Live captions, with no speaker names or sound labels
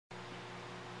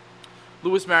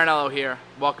Louis Marinello here,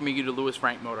 welcoming you to Louis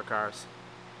Frank Motorcars.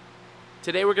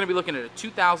 Today we're going to be looking at a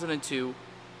 2002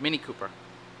 Mini Cooper.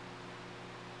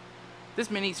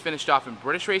 This Mini's finished off in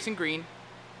British Racing Green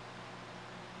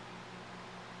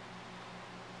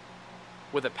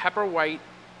with a pepper white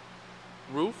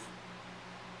roof,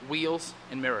 wheels,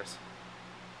 and mirrors.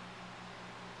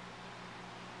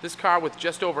 This car, with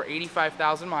just over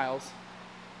 85,000 miles,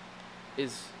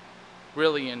 is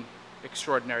really in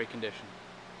extraordinary condition.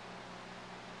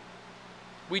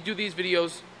 We do these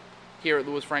videos here at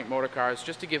Louis Frank Motorcars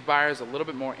just to give buyers a little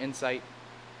bit more insight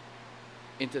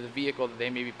into the vehicle that they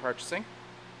may be purchasing,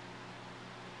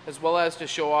 as well as to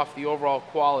show off the overall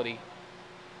quality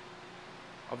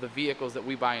of the vehicles that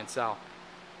we buy and sell.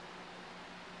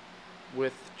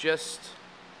 With just,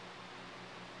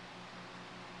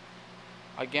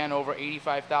 again, over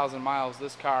 85,000 miles,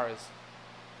 this car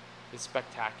is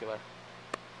spectacular.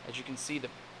 As you can see, the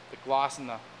gloss in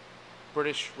the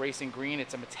British Racing Green,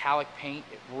 it's a metallic paint.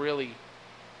 It really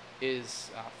is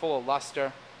full of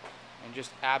luster and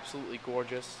just absolutely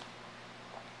gorgeous.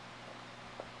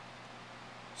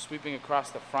 Sweeping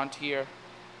across the front here,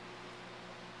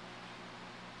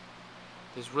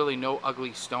 there's really no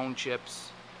ugly stone chips,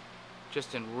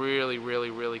 just in really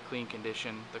clean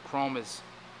condition. The chrome is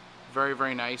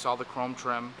very nice, all the chrome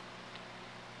trim.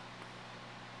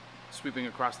 Sweeping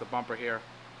across the bumper here,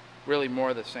 really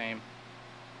more of the same.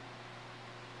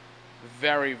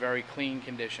 Very clean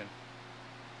condition.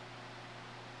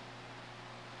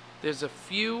 There's a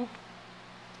few, you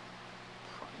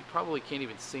probably can't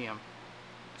even see them,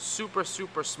 super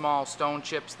small stone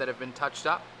chips that have been touched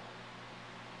up.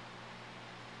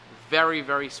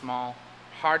 Very small,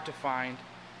 hard to find,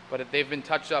 but they've been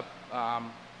touched up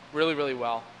really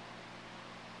well.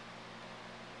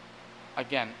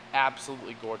 Again,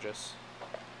 absolutely gorgeous.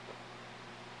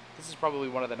 This is probably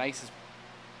one of the nicest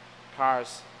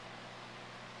cars,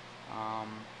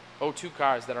 02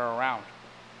 cars that are around.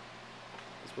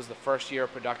 This was the first year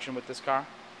of production with this car.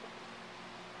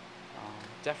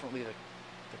 Definitely the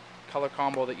color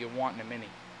combo that you want in a Mini.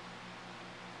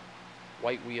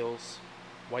 White wheels,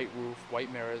 white roof,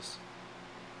 white mirrors.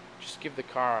 Just give the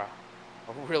car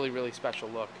a really special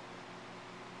look.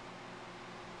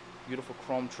 Beautiful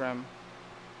chrome trim.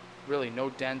 Really no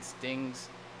dents, dings,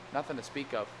 nothing to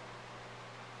speak of.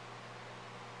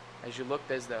 As you look,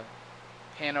 there's the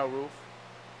pano roof,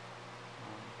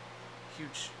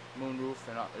 huge moon roof,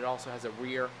 and it also has a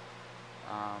rear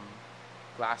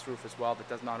glass roof as well that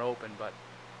does not open, but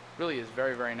really is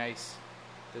very nice.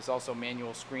 There's also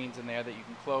manual screens in there that you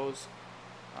can close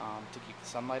to keep the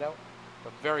sunlight out,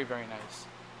 but very nice.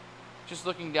 Just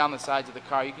looking down the sides of the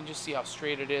car, you can just see how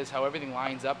straight it is, how everything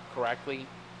lines up correctly.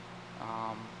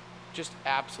 Just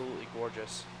absolutely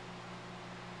gorgeous.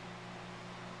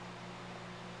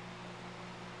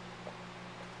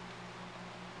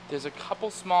 There's a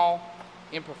couple small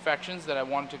imperfections that I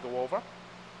wanted to go over.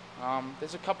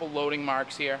 There's a couple loading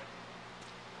marks here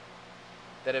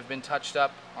that have been touched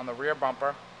up on the rear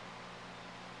bumper.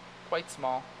 Quite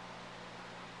small,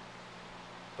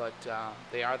 but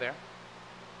they are there.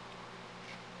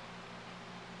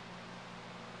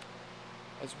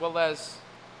 As well as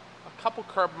a couple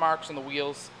curb marks on the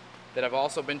wheels that have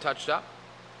also been touched up.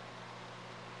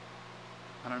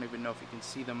 I don't even know if you can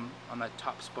see them on that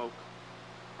top spoke.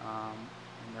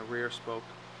 And the rear spoke.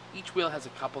 Each wheel has a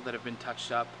couple that have been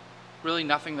touched up. Really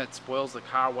nothing that spoils the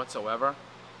car whatsoever.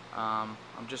 I'm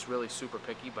just really super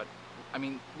picky, but I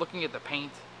mean, looking at the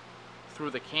paint through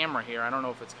the camera here, I don't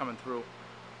know if it's coming through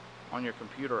on your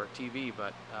computer or TV,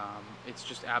 but it's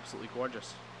just absolutely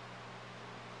gorgeous.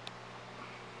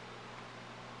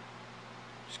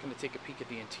 Just going to take a peek at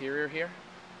the interior here.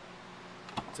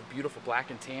 It's a beautiful black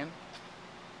and tan.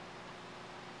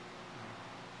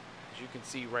 As you can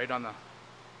see right on the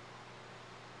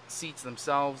seats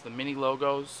themselves, the Mini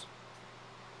logos.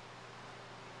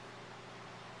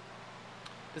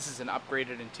 This is an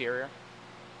upgraded interior.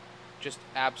 Just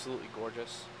absolutely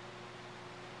gorgeous.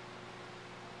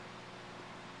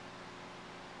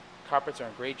 Carpets are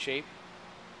in great shape.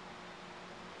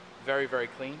 Very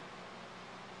clean.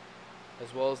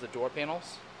 As well as the door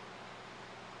panels.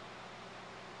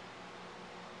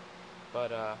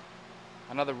 But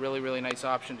another really nice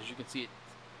option, as you can see,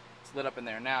 it's lit up in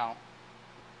there now.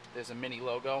 There's a Mini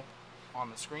logo on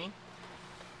the screen.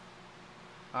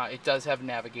 It does have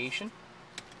navigation,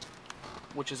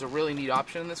 which is a really neat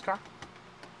option in this car.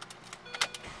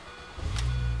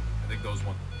 I think those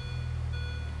one.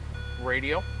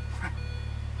 Radio.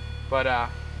 But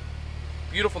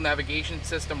beautiful navigation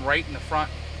system right in the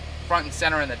front and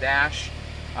center in the dash.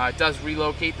 It does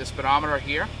relocate the speedometer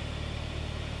here.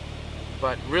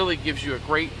 but really gives you a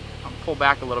great, I'll pull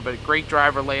back a little bit, great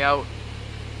driver layout,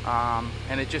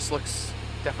 and it just looks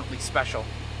definitely special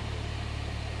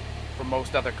for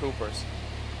most other Coopers.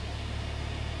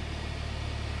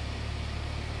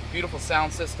 Beautiful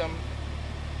sound system.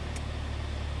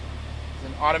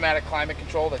 There's an automatic climate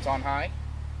control that's on high.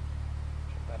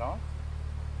 Shut that off.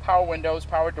 Power windows,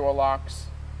 power door locks.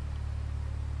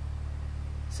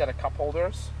 Set of cup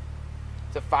holders.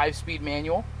 It's a 5-speed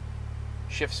manual.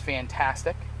 Shifts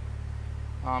fantastic.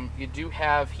 You do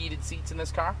have heated seats in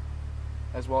this car,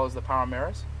 as well as the power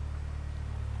mirrors.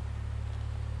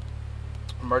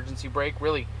 Emergency brake.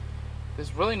 Really,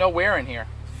 there's really no wear in here.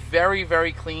 Very,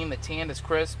 very clean. The tan is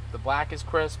crisp. The black is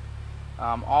crisp.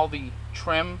 All the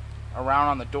trim around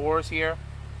on the doors here,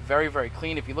 very, very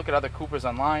clean. If you look at other Coopers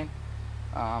online,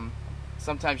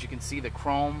 sometimes you can see the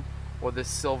chrome or this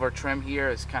silver trim here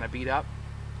is kind of beat up.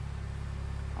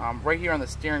 Right here on the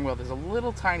steering wheel, there's a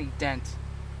little tiny dent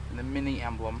in the Mini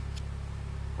emblem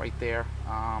right there.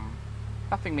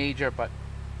 Nothing major, but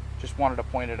just wanted to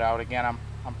point it out. Again,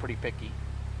 I'm pretty picky.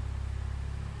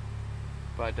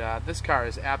 But this car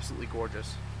is absolutely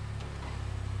gorgeous.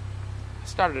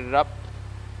 Started it up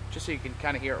just so you can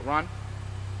kind of hear it run.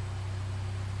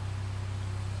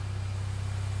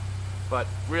 But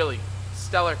really,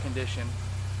 stellar condition.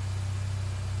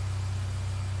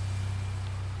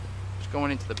 Just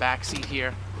going into the back seat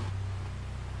here.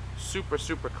 Super,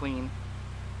 super clean.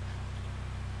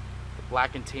 The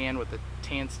black and tan with the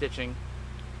tan stitching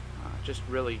just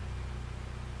really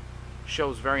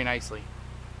shows very nicely.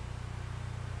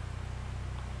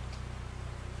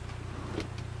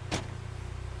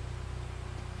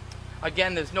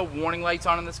 Again, there's no warning lights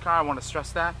on in this car. I want to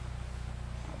stress that.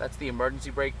 That's the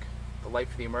emergency brake, the light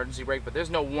for the emergency brake, but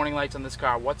there's no warning lights on this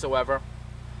car whatsoever.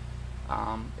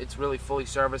 It's really fully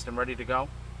serviced and ready to go.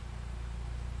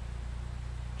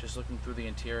 Just looking through the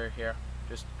interior here,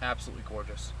 just absolutely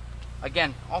gorgeous.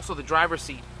 Again, also the driver's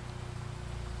seat,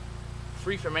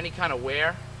 free from any kind of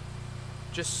wear,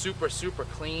 just super, super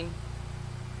clean.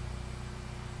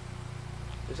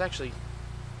 There's actually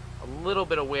a little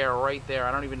bit of wear right there.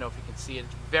 I don't even know if you can see it.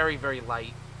 It's very, very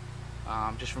light,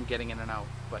 just from getting in and out,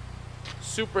 but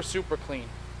super, super clean.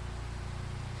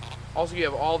 Also, you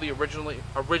have all the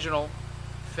original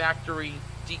factory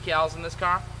decals in this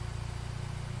car.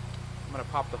 I'm going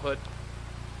to pop the hood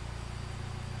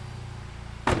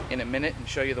in a minute and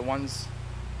show you the ones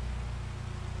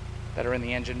that are in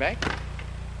the engine bay.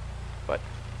 But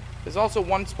there's also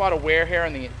one spot of wear here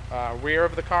in the rear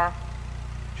of the car,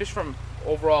 just from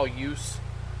overall use.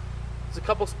 There's a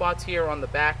couple spots here on the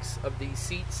backs of these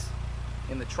seats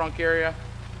in the trunk area.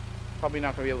 Probably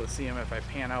not going to be able to see them if I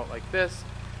pan out like this,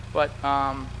 but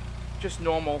just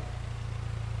normal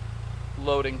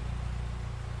loading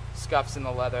scuffs in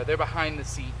the leather. They're behind the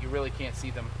seat. You really can't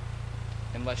see them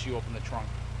unless you open the trunk.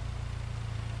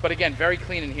 But again, very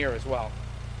clean in here as well.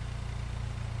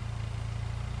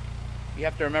 You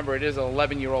have to remember it is an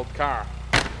 11-year-old car,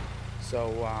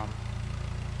 so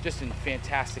just in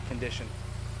fantastic condition.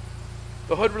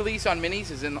 The hood release on Minis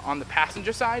is on the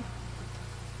passenger side.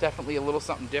 Definitely a little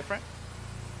something different.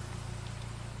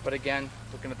 But again,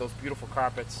 looking at those beautiful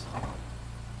carpets,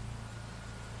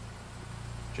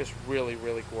 just really,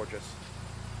 really gorgeous.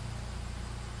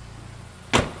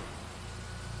 I'm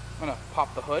gonna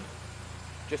pop the hood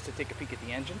just to take a peek at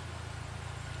the engine.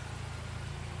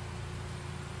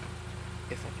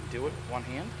 If I can do it with one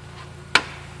hand.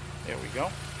 There we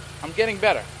go. I'm getting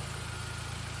better.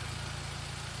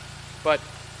 But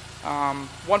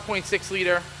 1.6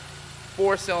 liter,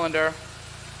 4-cylinder,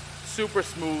 super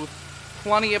smooth,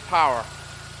 plenty of power.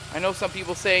 I know some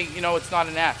people say, you know, it's not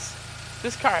an S.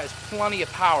 This car has plenty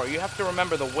of power. You have to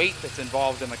remember the weight that's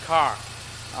involved in the car.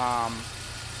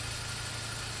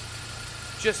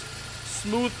 Just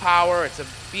smooth power. It's a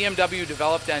BMW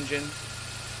developed engine.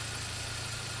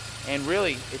 And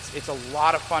really, it's a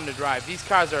lot of fun to drive. These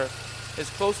cars are as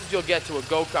close as you'll get to a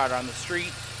go-kart on the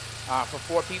street for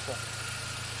 4 people.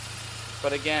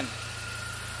 But again,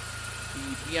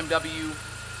 the BMW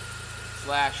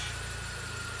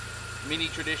 / Mini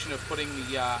tradition of putting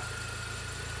the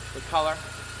color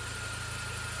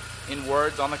in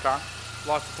words on the car.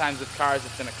 Lots of times with cars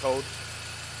it's in a code.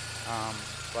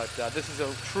 But this is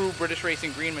a true British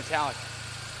Racing Green Metallic.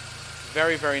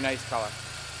 Very, very nice color.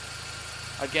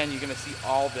 Again, you're going to see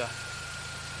all the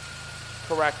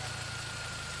correct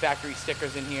factory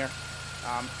stickers in here.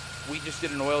 We just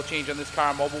did an oil change on this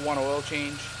car, Mobile One oil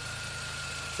change.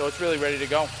 So it's really ready to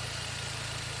go.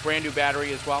 Brand new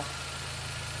battery as well.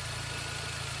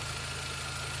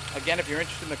 Again, if you're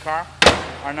interested in the car,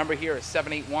 our number here is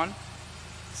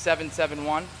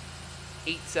 781-771-5555.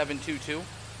 8722.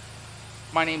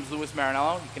 My name's Louis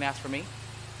Marinello. You can ask for me.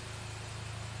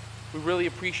 We really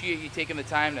appreciate you taking the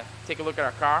time to take a look at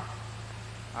our car.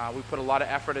 We put a lot of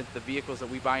effort into the vehicles that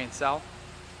we buy and sell,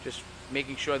 just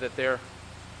making sure that they're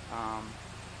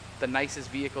the nicest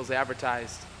vehicles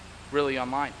advertised really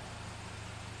online.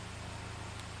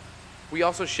 We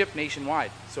also ship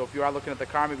nationwide, so if you are looking at the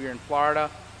car, maybe you're in Florida,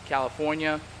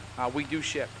 California, we do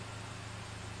ship.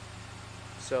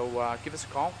 So give us a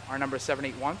call. Our number is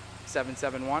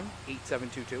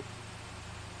 781-771-8722.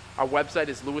 Our website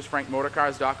is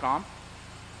lewisfrankmotorcars.com.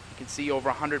 You can see over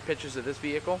 100 pictures of this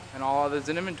vehicle and all others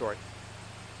in inventory.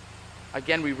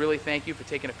 Again, we really thank you for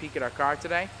taking a peek at our car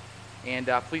today, and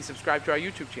please subscribe to our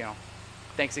YouTube channel.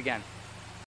 Thanks again.